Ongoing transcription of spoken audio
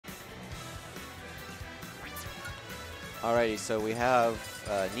Alrighty, so we have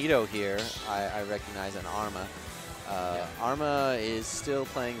Nito here. I recognize an Arma. Arma is still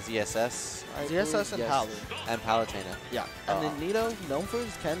playing ZSS. ZSS and yes. Paladin. And Palutena. Yeah. And then Nito, known for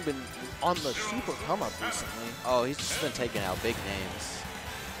his Ken, been on the super come up recently. Oh, he's just been taking out big names.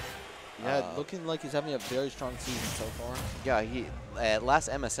 Yeah, looking like he's having a very strong season so far. Yeah, he at last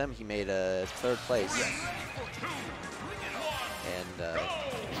MSM he made a 3rd place. Yes. And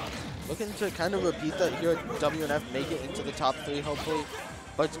looking to kind of repeat that here at WNF, make it into the top 3 hopefully.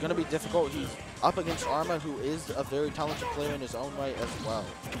 But it's going to be difficult. He's up against Arma, who is a very talented player in his own right as well.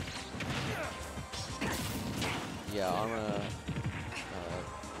 yeah, Arma,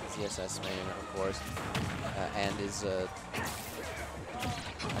 ZSS main, of course, and is actually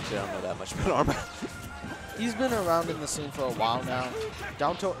I don't know that much about Arma. He's been around in the scene for a while now.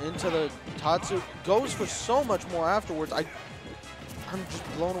 Down tilt into the Tatsu, goes for so much more afterwards. I'm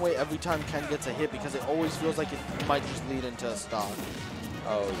just blown away every time Ken gets a hit because it always feels like it might just lead into a stop.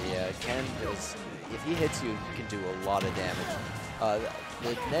 Oh yeah, Ken is, if he hits you, he can do a lot of damage.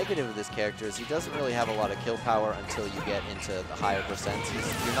 The negative of this character is he doesn't really have a lot of kill power until you get into the higher percents.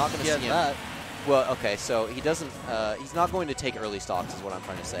 You're not going to see him. That. Well, okay, so he doesn't. He's not going to take early stocks, is what I'm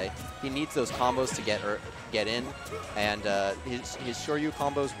trying to say. He needs those combos to get in, and his Shoryu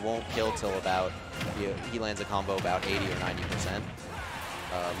combos won't kill till about he lands a combo about 80 or 90%.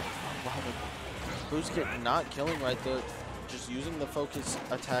 Wow, Boost Kick not killing right there. Just using the focus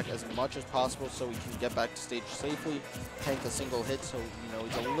attack as much as possible so he can get back to stage safely, tank a single hit so, you know,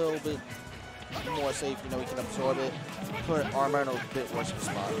 he's a little bit more safe, you know, he can absorb it, put Arma in a bit worse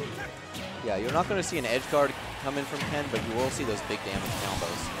spot. Yeah, you're not going to see an edge guard come in from Ken, but you will see those big damage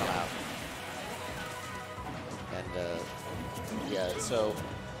combos come out. And, yeah, so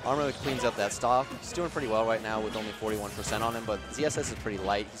Arma cleans up that stock. He's doing pretty well right now with only 41% on him, but ZSS is pretty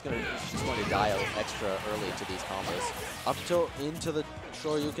light. He's just going to die extra early to these combos. Up tilt into the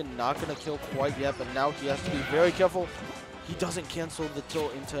Shoryuken, not going to kill quite yet, but now he has to be very careful. He doesn't cancel the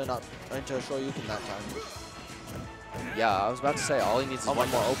tilt into Shoryuken that time. Yeah, I was about to say, all he needs is one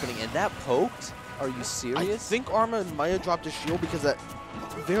more opening, and that poked? Are you serious? I think Arma might have dropped his shield because that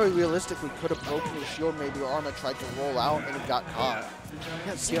very realistically could have broken his shield. Maybe Arma tried to roll out and it got caught.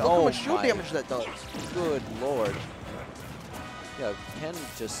 Yeah, see, look how much shield damage that does. Good lord. Yeah, Ken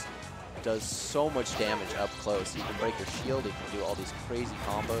just does so much damage up close. He can break your shield, he can do all these crazy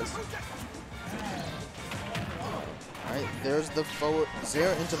combos. Alright, there's the forward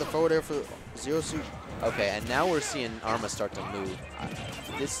Zero into the forward air for Zero Suit. Okay, and now we're seeing Arma start to move.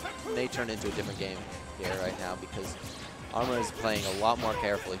 This may turn into a different game here right now because Arma is playing a lot more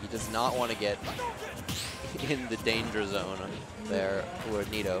carefully. He does not want to get in the danger zone there with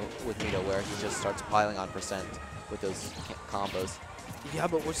Nito, where he just starts piling on percent with those combos. Yeah,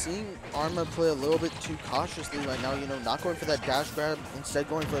 but we're seeing Arma play a little bit too cautiously right now, you know, not going for that dash grab, instead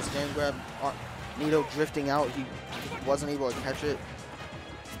going for a stand grab. Nito drifting out, he wasn't able to catch it.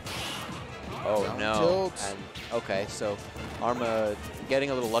 Oh Down no, tilt. and okay, so Arma getting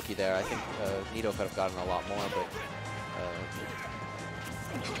a little lucky there. I think Nito could have gotten a lot more, but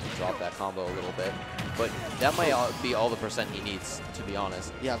dropped that combo a little bit. But that might be all the percent he needs, to be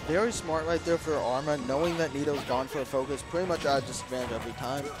honest. Yeah, very smart right there for Arma, knowing that Nito's gone for a focus, pretty much at a disadvantage every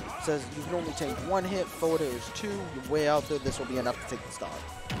time. Says you can only take one hit, forward air is 2, you're way out there, this will be enough to take the stock.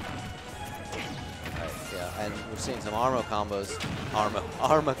 Right, yeah, and we're seeing some Arma combos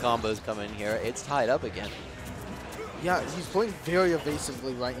come in here. It's tied up again. Yeah, he's playing very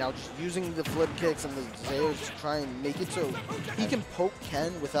evasively right now, just using the flip kicks and the Zayers to try and make it so he can poke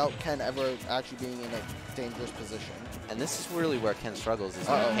Ken without Ken ever actually being in a dangerous position. And this is really where Ken struggles, is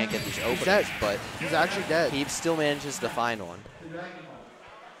when he can't get these openings, but he's actually dead. He still manages to find one.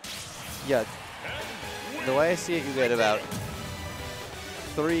 Yeah, the way I see it, you get about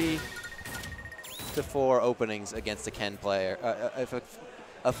 3 to 4 openings against a Ken player.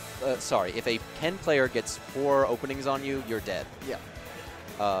 Sorry, if a Ken player gets 4 openings on you, you're dead. Yeah.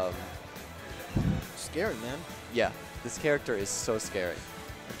 Scary, man. Yeah, this character is so scary.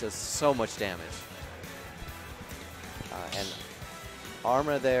 It does so much damage. And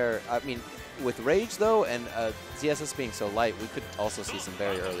Arma there, I mean, with Rage though, and ZSS being so light, we could also see some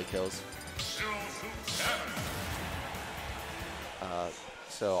very early kills.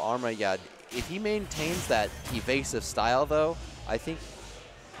 So Arma, yeah, if he maintains that evasive style though, I think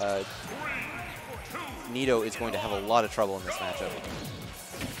Nito is going to have a lot of trouble in this matchup.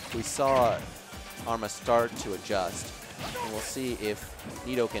 We saw Arma start to adjust, and we'll see if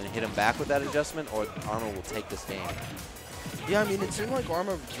Nito can hit him back with that adjustment or Arma will take this game. Yeah, I mean, it seemed like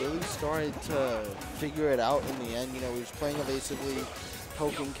Arma really started to figure it out in the end. You know, he was playing evasively,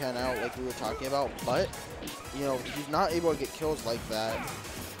 poking Ken out like we were talking about, but, you know, he's not able to get kills like that,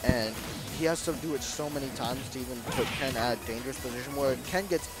 and he has to do it so many times to even put Ken at a dangerous position where Ken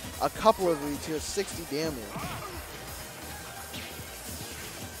gets a couple of reads here, 60 damage.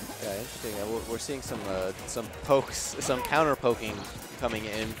 Yeah, interesting. We're seeing some pokes, some counter poking coming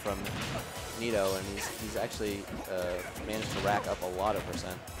in from Nito, and he's actually managed to rack up a lot of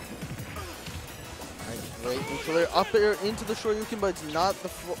percent. Great nuclear up air into the Shoryuken, but it's not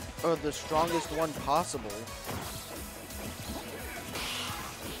the strongest one possible.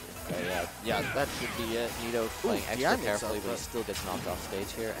 Okay, Yeah, that should be it. Nito playing extra behind carefully, himself, but he still gets knocked off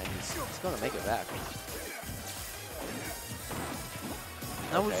stage here, and he's going to make it back.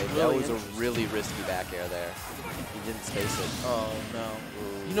 That was a really risky back air there. He didn't space it. Oh, no.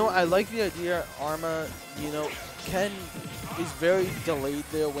 Ooh. You know, I like the idea, Arma, you know, Ken is very delayed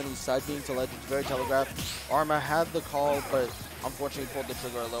there when he's side being to ledge. It's very telegraphed. Arma had the call, but unfortunately pulled the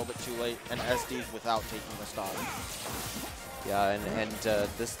trigger a little bit too late, and SD'd without taking the stock. Yeah, and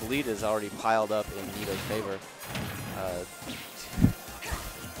this lead is already piled up in Nito's favor.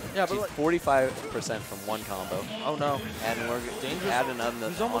 Yeah, but he's like 45% from one combo. Oh no. And we're adding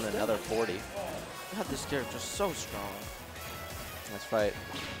on another 40. God, this character's just so strong. That's right.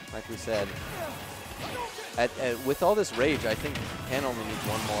 Like we said. With all this rage, I think Ken only needs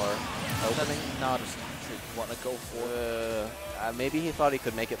one more opening. Not a to want to go for. Maybe he thought he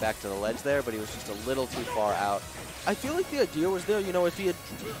could make it back to the ledge there, but he was just a little too far out. I feel like the idea was there, you know, if he had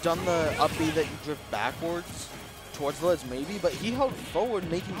done the up B that you drift backwards towards the ledge, maybe, but he held forward,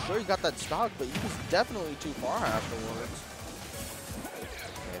 making sure he got that stock, but he was definitely too far afterwards.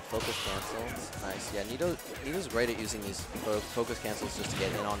 Okay, focus cancels. Nice. Yeah, Nito's great at using these focus cancels just to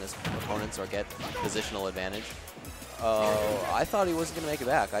get in on his opponents or get positional advantage. I thought he wasn't going to make it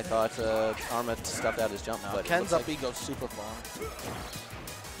back. I thought Arma stuffed out his jump, but Ken's up B goes super far.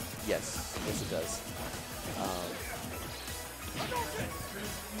 Yes, it does.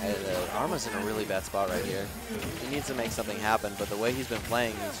 And Arma's in a really bad spot right here. He needs to make something happen, but the way he's been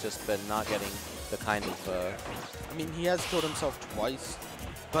playing, he's just been not getting the kind of... I mean, he has killed himself twice,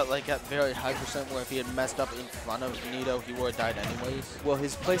 but like at very high percent where if he had messed up in front of Nito, he would have died anyways. Well,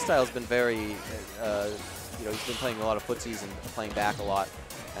 his playstyle's been very... you know, he's been playing a lot of footsies and playing back a lot,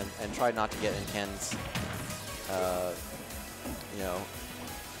 and tried not to get in Ken's, you know,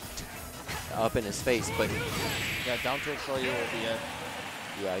 up in his face, but... Yeah, down to a Shoyu will be it.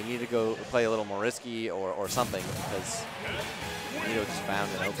 Yeah, you need to go play a little more risky or something, because Nito just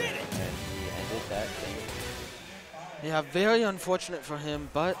found an opening, and he ended that game. Yeah, very unfortunate for him,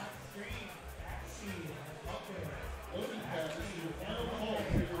 but...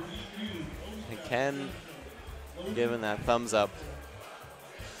 And Ken giving that thumbs up.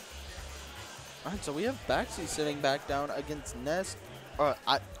 All right, so we have Baxi sitting back down against Ness.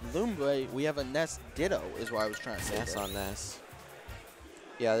 Lumbre, we have a Ness Ditto, is what I was trying to say. Ness on Ness.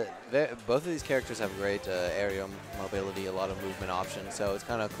 Yeah, both of these characters have great aerial mobility, a lot of movement options, so it's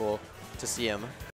kind of cool to see him